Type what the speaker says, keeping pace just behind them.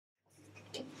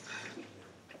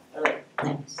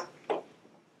Thanks.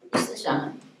 Is this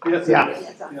on? Yes, Yeah.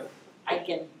 yes. I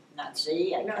can not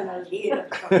see, I cannot hear,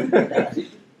 No.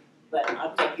 but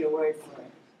I'll take your word for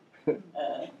it.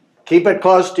 Keep it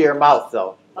close to your mouth,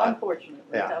 though. Unfortunately.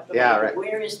 Yeah, yeah, right.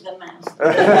 Where is the mask?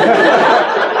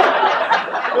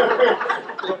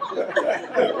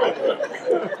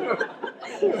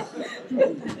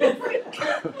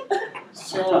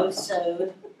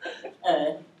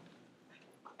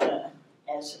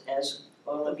 As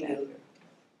all of you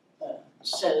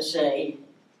so say,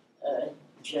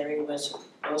 Jerry was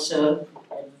also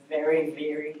a very,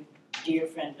 very dear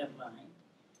friend of mine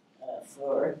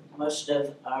for most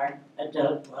of our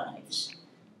adult lives.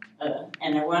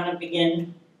 And I want to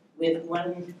begin with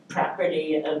one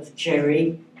property of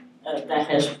Jerry that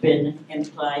has been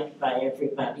implied by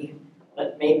everybody,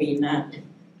 but maybe not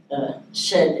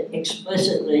said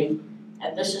explicitly.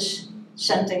 And this is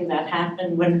something that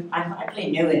happened when I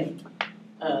hardly knew him.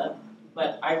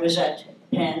 But I was at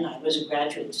Penn, I was a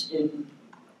graduate student.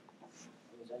 I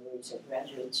was always a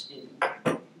graduate student.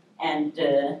 And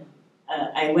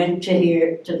I went to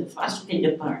the philosophy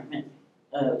department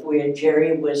where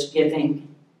Jerry was giving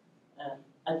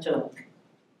a talk.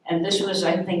 And this was,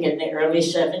 I think, in the early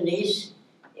 70s.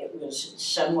 It was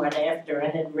somewhat after I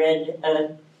had read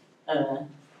a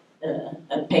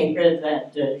paper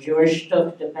that George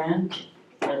talked about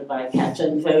by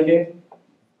Captain Fodor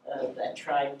that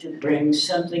tried to bring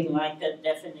something like a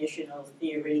definitional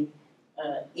theory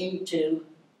into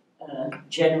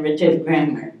generative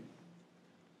grammar.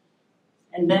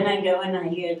 And then I go and I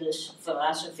hear this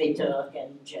philosophy talk,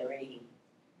 and Jerry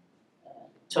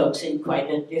talks in quite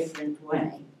a different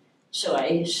way. So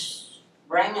I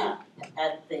sprang up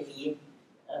at the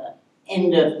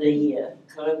end of the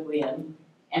colloquium,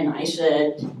 and I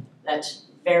said, "That's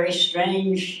very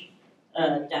strange.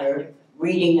 They're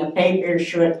reading a paper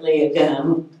shortly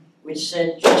ago which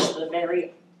said just the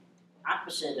very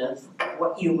opposite of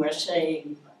what you were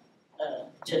saying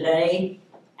today."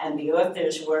 And the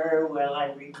authors were, well,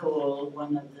 I recall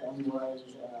one of them was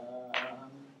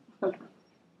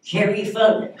Jerry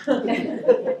Fodor.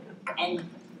 And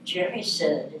Jerry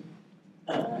said,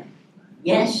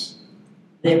 yes,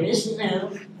 there is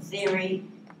no theory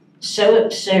so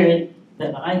absurd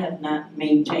that I have not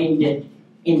maintained it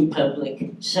in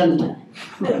public sometime.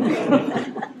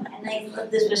 And I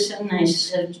thought this was so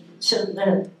nice. So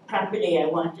the property I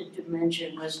wanted to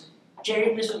mention was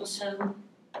Jerry was also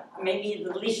maybe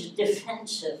the least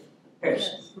defensive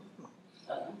person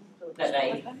that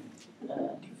I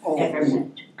ever met.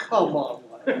 Come on.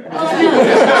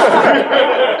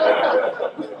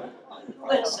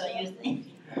 What so you think?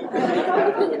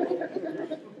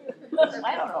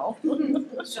 I don't know.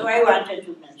 So I wanted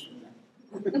to mention that.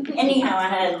 Anyhow, I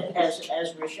had,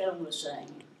 as Rochelle was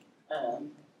saying,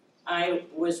 I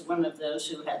was one of those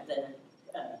who had the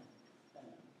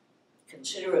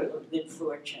considerable good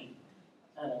fortune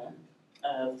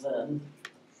of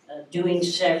doing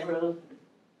several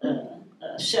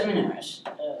seminars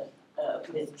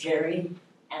with Jerry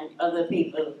and other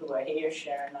people who are here,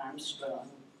 Sharon Armstrong,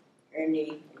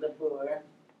 Ernie Labor,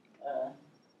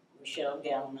 Rochelle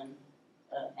Gelman,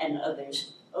 and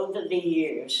others, over the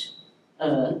years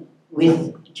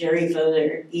with Jerry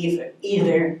Fodor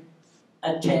either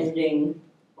attending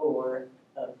or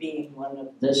being one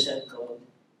of the so-called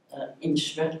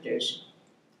instructors.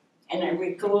 And I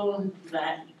recall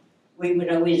that we would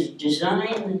always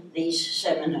design these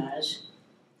seminars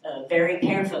very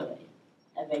carefully.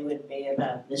 And they would be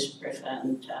about this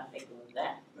profound topic or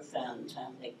that profound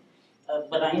topic.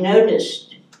 But I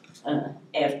noticed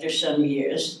after some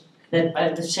years that by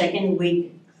the second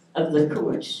week of the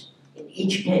course, in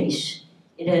each case,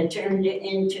 it had turned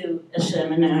into a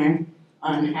seminar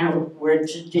on how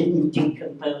words didn't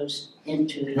decompose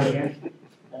into their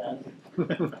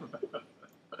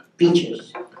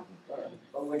features,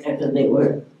 or whatever they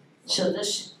were. So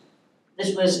this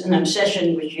was an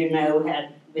obsession which you know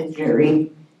had with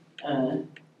Jerry,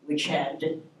 which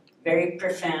had very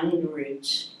profound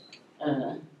roots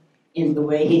in the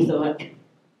way he thought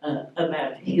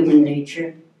about human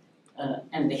nature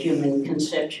and the human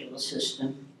conceptual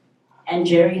system. And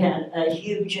Jerry had a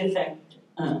huge effect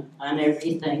on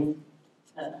everything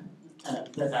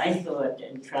that I thought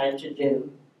and tried to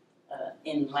do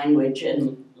in language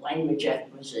and language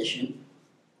acquisition.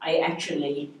 I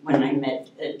actually, when I met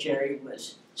Jerry,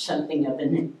 was something of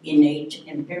an innate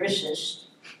empiricist,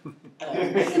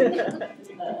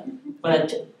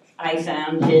 but I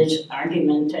found his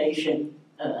argumentation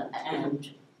and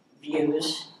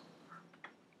views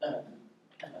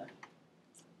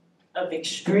of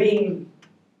extreme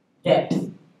depth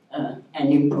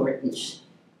and importance.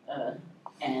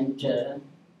 and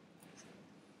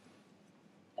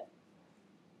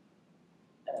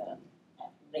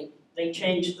they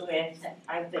changed the way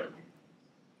I think.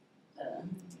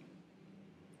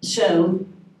 So,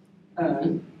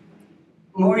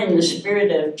 more in the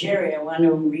spirit of Jerry, I want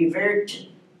to revert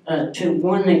to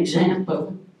one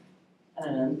example,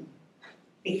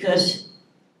 because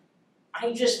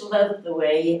I just love the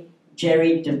way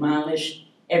Jerry demolished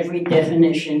every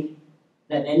definition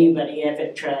that anybody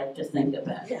ever tried to think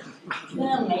about. Yeah.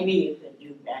 Well, maybe you could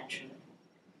do Bachelor,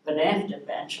 but after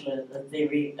Bachelor, the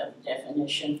theory of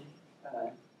definition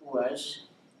was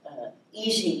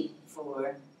easy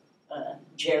for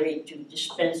Jerry to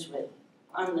dispense with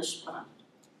on the spot.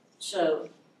 So,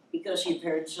 because you've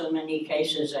heard so many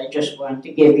cases, I just want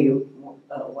to give you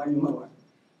one more.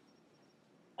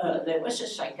 There was a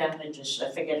psychologist, I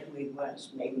forget who he was,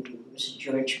 maybe it was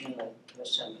George Miller or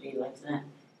somebody like that,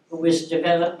 who was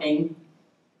developing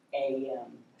a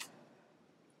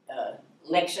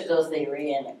lexical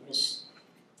theory, and it was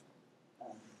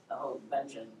a whole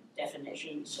bunch of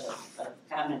definitions of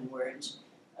common words,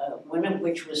 one of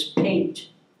which was paint.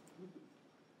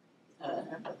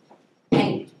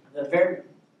 Paint, the verb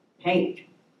paint,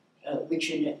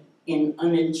 which in an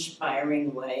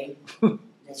uninspiring way,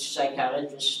 the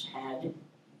psychologist had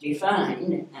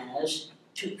defined as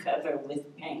to cover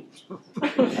with paint.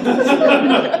 That's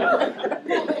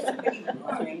pretty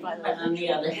boring, but on the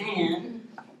other hand,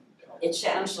 it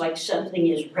sounds like something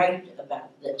is right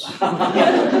about this.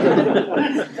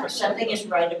 Something is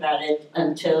right about it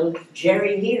until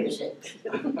Jerry hears it.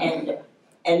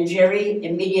 And Jerry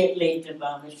immediately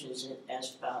demolishes it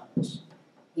as follows.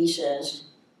 He says,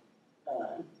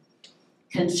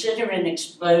 consider an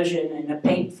explosion in a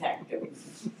paint factory.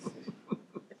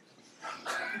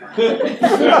 You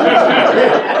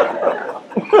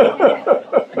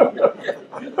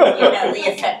know the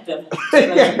effect of an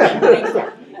explosion in a paint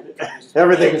factory.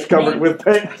 Everything is covered with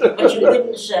paint. But you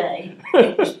wouldn't say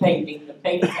it was painting the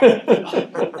paint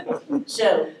factory.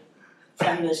 So,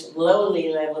 from this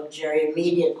lowly level, Jerry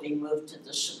immediately moved to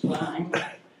the sublime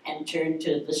and turned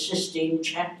to the Sistine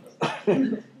Chapel.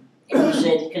 And he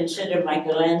said, consider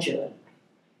Michelangelo.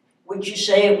 Would you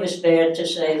say it was fair to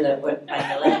say that what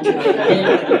Michelangelo did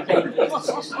when he painted the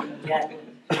Sistine Chapel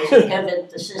was he covered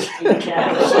the Sistine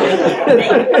Chapel?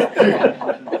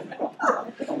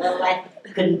 Well, that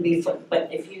couldn't be fun, but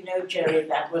if you know Jerry,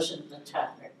 that wasn't the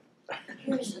topper.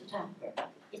 Here's the topper.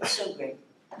 It's so great.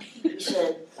 He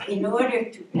said, in order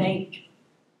to paint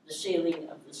the ceiling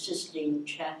of the Sistine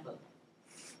Chapel,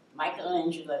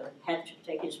 Michelangelo had to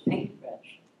take his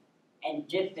paintbrush and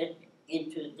dip it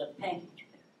into the paint,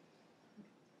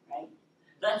 right?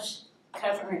 Thus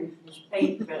covering his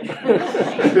paintbrush with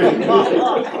paint.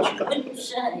 But you couldn't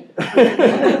say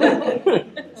that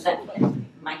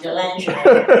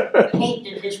Michelangelo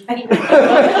painted his paintbrush.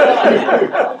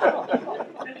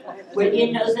 Well,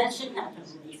 you know, that's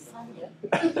anatomy funny.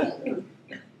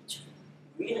 It's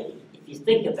really, if you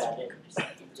think about it,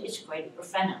 it's quite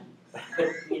profound. But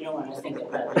you don't want to think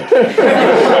about it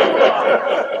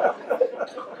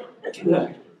too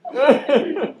hard.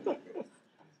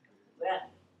 Well,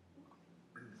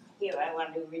 here I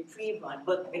want to retrieve my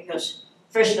book because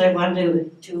first I want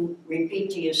to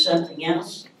repeat to you something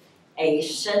else. A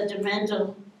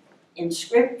sentimental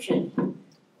inscription.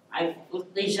 I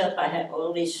looked these up. I have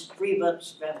all these 3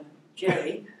 books from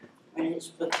Jerry. When his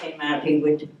book came out, he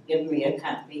would give me a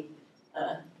copy.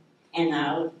 And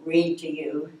I'll read to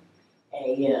you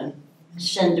a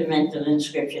sentimental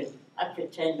inscription. I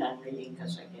pretend I'm reading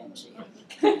because I can't see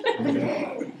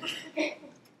it.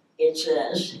 It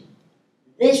says,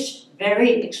 this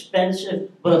very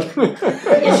expensive book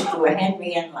is for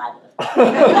Henry and Lila.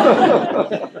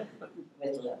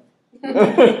 With love.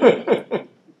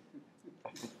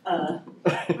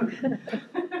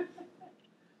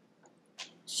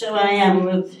 So I am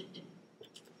moved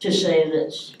to say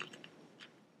this.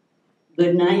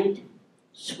 Good night,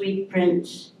 sweet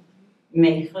prince.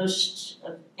 May hosts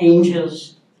of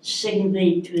angels sing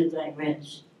thee to thy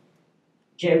rest.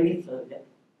 Jerry Fodor,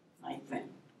 my friend.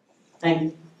 Thank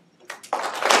you.